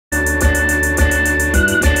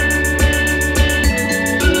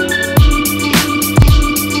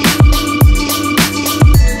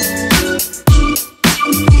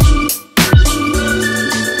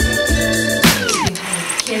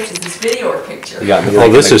You got me. Oh,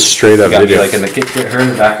 like this is straight up video. Like in the her in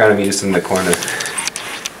the background and me just in the corner.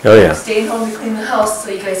 Oh yeah. Staying home to clean the house so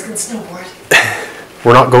you guys can snowboard.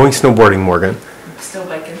 We're not going snowboarding, Morgan. Snow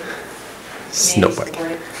biking. Snow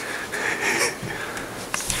biking.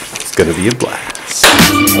 It's gonna be a blast.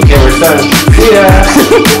 Okay, we're done. See ya.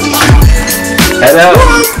 Head out.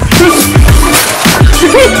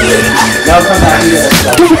 Now come back here.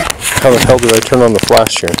 How the hell did I turn on the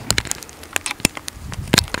flash here?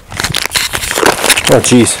 Oh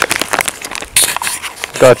jeez.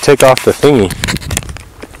 Gotta take off the thingy.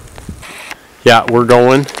 Yeah, we're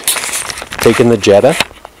going. Taking the Jetta.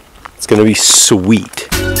 It's gonna be sweet.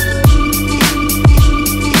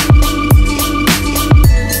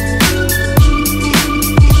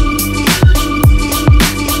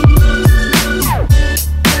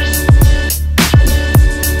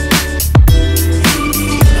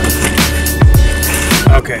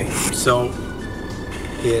 Okay, so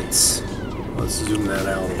it's, let's zoom that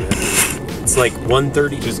out a bit. It's like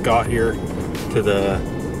 1:30, just got here to the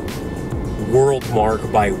World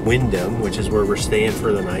Mark by Wyndham, which is where we're staying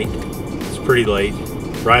for the night. It's pretty late.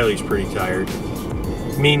 Riley's pretty tired.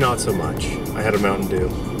 Me, not so much. I had a Mountain Dew.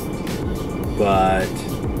 But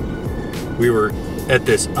we were at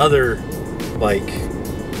this other, like,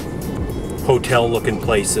 hotel looking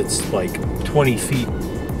place that's like 20 feet.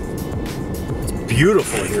 It's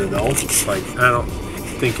beautiful here though. Like, I don't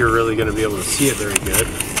think you're really going to be able to see it very good.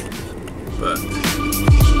 But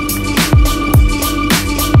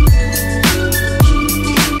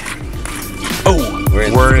oh,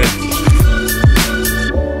 we're in.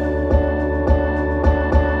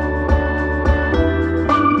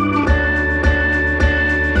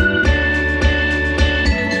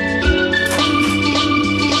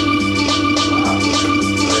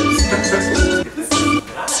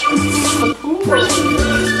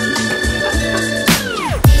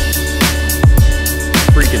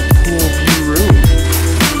 Freaking pool view room.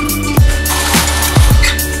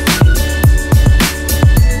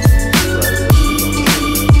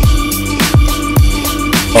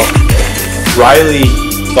 Oh, Riley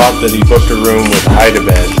thought that he booked a room with a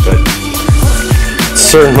hide-a-bed, but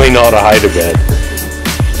certainly not a hide-a-bed.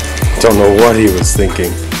 Don't know what he was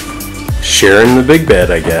thinking. Sharing the big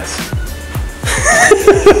bed, I guess.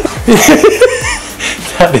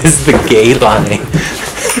 That is the gay line.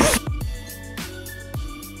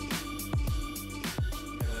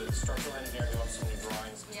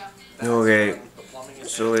 Okay,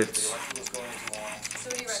 so it's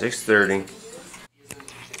 6:30.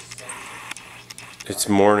 It's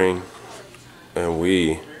morning, and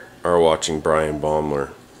we are watching Brian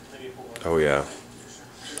Baumler. Oh yeah.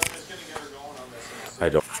 I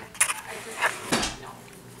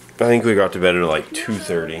think we got to bed at like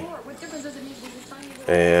 2:30.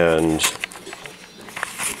 And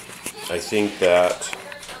I think that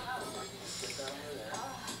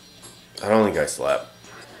I don't think I slept.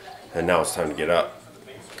 And now it's time to get up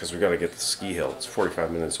because we got to get to the ski hill. It's 45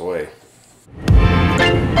 minutes away.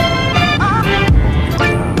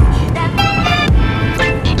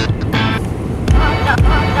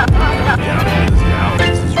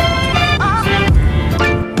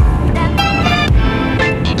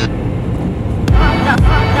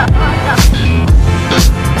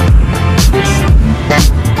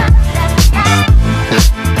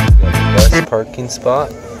 Best parking spot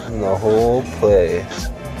in the whole place.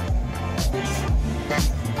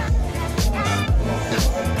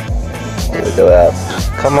 Look at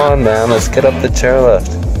that. Come on, man, let's get up the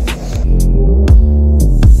chairlift.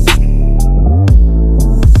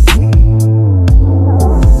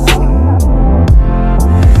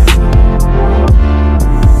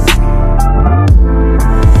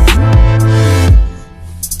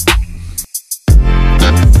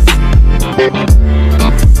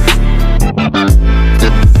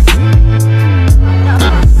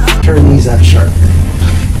 Turn these up sharp.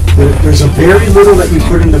 There's a very little that you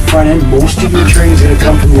put in the front end. Most of your turning is going to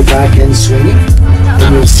come from your back end swinging,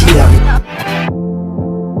 and you'll see that.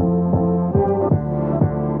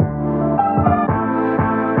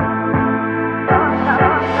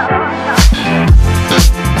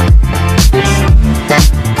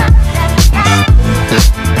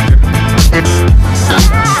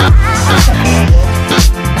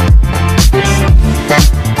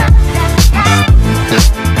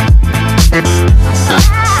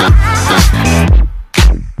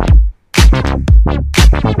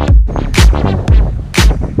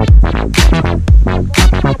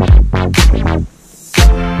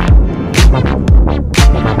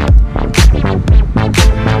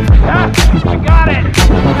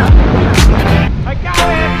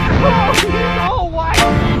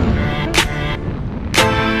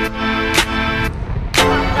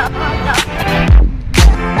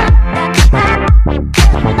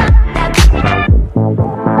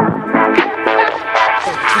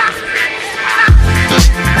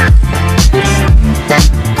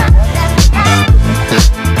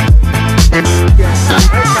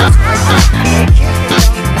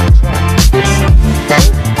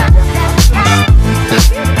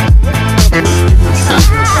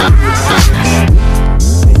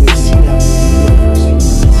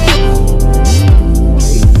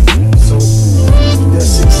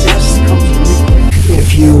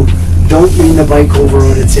 lean the bike over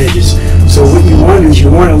on its edges. So what you want is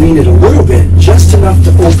you want to lean it a little bit, just enough to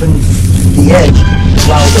open the edge,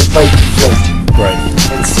 allow the bike to float. Right.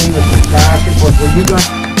 And same with the back and forth. When you got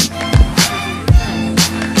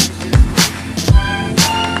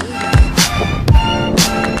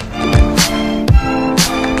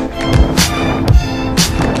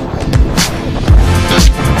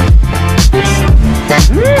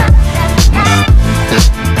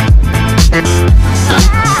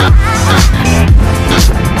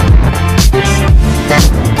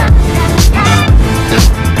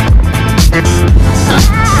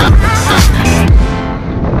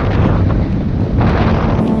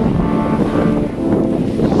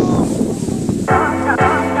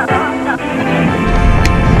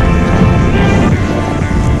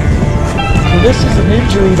this is an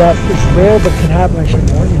injury that is rare but can happen. I should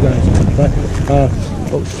warn you guys. But about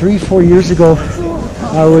 3-4 years ago,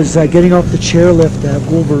 I was getting off the chairlift at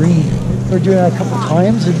Wolverine. We were doing that a couple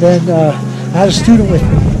times, and then I had a student with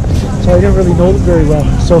me, so I didn't really know it very well.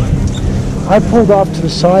 So I pulled off to the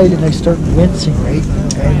side and I started wincing, right?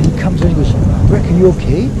 And he comes in and goes, "Rick, are you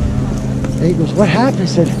okay?" And he goes, "What happened?" I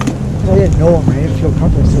said, I didn't know him, right? I didn't feel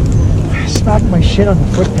comfortable. I said, "I smacked my shin on the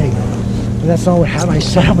foot peg." But that's not what happened. I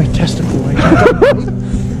sat on my testicle.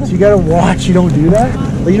 So you gotta watch you don't do that.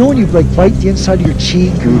 But you know when you like bite the inside of your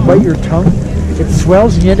cheek or you bite your tongue, it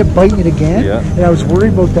swells and you end up biting it again. Yeah. And I was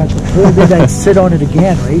worried about that before that I'd sit on it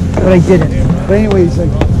again, right? But I didn't. But anyways,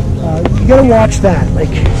 like you gotta watch that. Like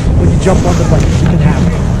when you jump on the bike, it can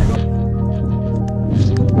happen.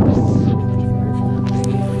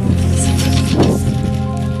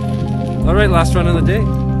 All right, last run of the day.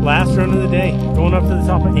 Last run of the day, going up to the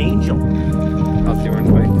top of Angel. How's the orange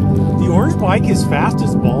bike? The orange bike is fast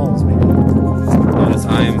as balls, man. As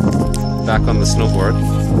I'm back on the snowboard,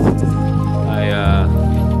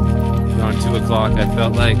 around 2 o'clock, I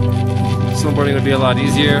felt like snowboarding would be a lot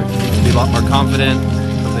easier, be a lot more confident,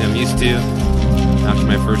 something I'm used to. After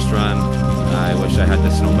my first run, I wish I had the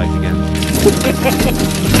snow bike again. He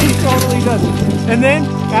totally does. And then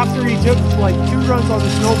after he took like 2 runs on the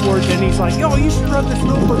snowboard, then he's like, "Yo, you should run the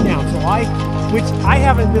snowboard now." So which I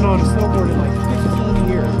haven't been on a snowboard in like 15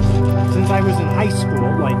 years, since I was in high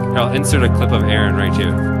school. Like, I'll insert a clip of Aaron right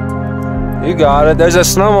here. You got it. There's a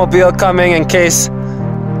snowmobile coming in case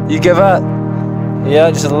you give up. Yeah,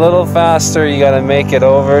 just a little faster. You gotta make it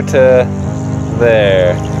over to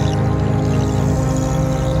there.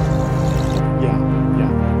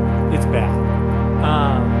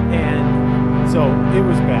 So it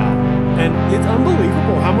was bad, and it's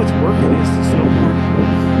unbelievable how much work it is to snowboard.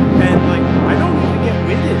 And like, I don't even get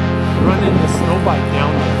winded running the snow bike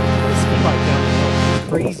down the ski bike down the hill. It's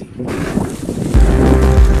crazy.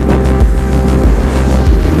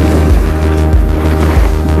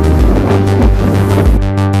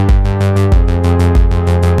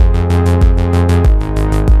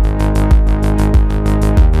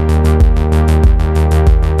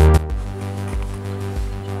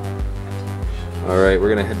 Alright, we're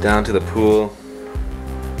gonna head down to the pool,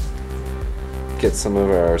 get some of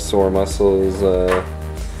our sore muscles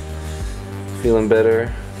feeling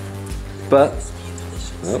better. But,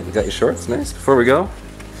 oh, you got your shorts, nice. Before we go,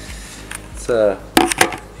 let's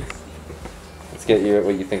get your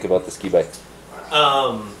what you think about the ski bike.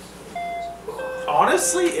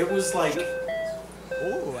 Honestly, it was like,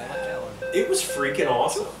 it was freaking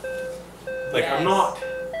awesome. Like, I'm not,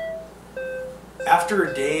 after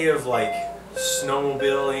a day of like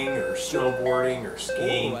snowmobiling or snowboarding or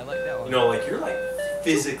skiing, you know, like, you're like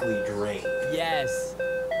physically drained. Yes.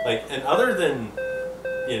 Like, and other than,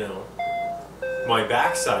 you know, my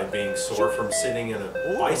backside being sore from sitting in a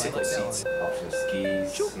bicycle seat. Option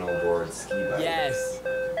skis, snowboard, ski bike. Yes.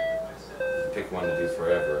 Pick one to do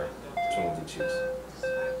forever. Which one would you choose?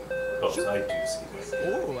 Oh, I do ski bike.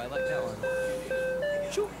 Oh, I like that one.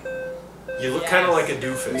 You look kind of like a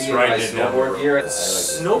doofus, right? Snowboard gear.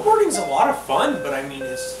 Snowboarding's a lot of fun, but I mean,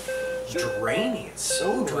 it's draining. It's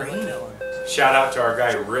so draining. Shout out to our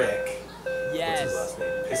guy Rick. Yes. What's his last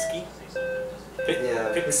name? Pisky?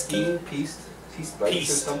 Yeah, Pisky? Piste Bikes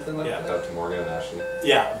or something like that. Shout out to Morgan and Ashley.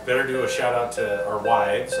 Yeah, better do a shout out to our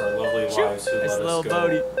wives, our lovely wives who let us go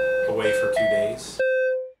away for 2 days.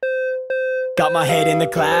 Got my head in the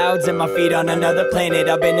clouds and my feet on another planet.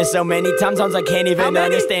 I've been there so many times I can't even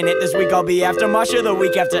understand it. This week I'll be after Marsha, the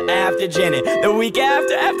week after Janet, the week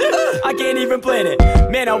after I can't even plan it.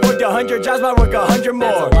 Man, I worked 100 jobs, I work 100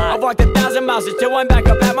 more. I've walked 1,000 miles just till I'm back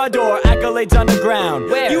up at my door. Accolades on the ground.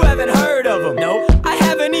 Where? You haven't heard of them? Nope. I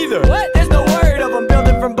haven't either. What? There's no word of them.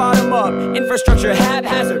 Building from bottom up. Infrastructure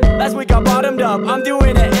haphazard. Last week I bottomed up. I'm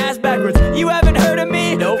doing it ass backwards. You haven't heard of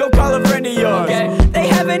me? Nope. Go call a friend of yours. Okay. They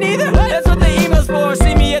haven't either. What? That's what they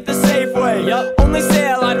only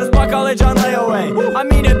sale, I just bought college on layaway. I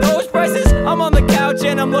mean, at those prices, I'm on the couch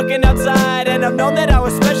and I'm looking outside, and I've known that I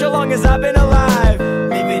was special long as I've been alive.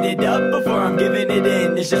 Leaving it up before I'm giving it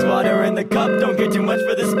in. It's just water in the cup, don't care too much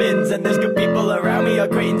for the spins. And there's good people around me,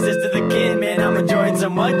 acquaintances to the kin. Man, I'm enjoying so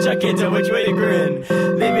much, I can't tell which way to grin.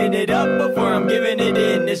 Leaving it up before I'm giving it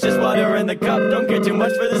in. It's just water in the cup, don't care too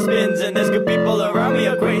much for the spins. And there's good people around me,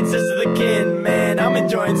 acquaintances to the kin. Man, I'm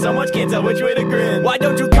enjoying so much, can't tell which way to grin. Why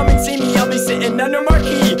don't you come and see me? I'll be sitting under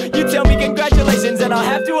marquee. You tell me congratulations and I'll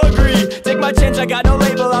have to agree. Take my chance, I got no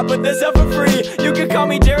label, I put this up for free. You can call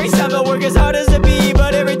me Jerry Saville, work as hard as it be.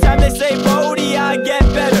 But every time they say Bodie, I get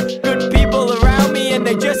better. Good people around me and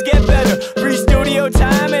they just get better. Free studio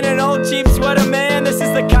time and an old cheap sweater. Man, this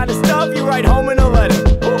is the kind of stuff you write home in a letter.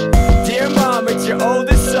 Dear mom, it's your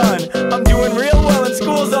oldest son. I'm doing real well and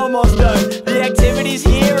school's almost done. The activities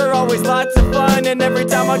here are always lots of fun, and every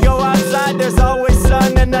time I go outside there's always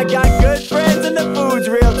sun. And I got good friends and the food's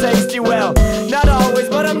real tasty. Well, not always,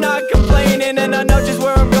 but I'm not complaining, and I know just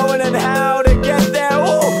where I'm going and how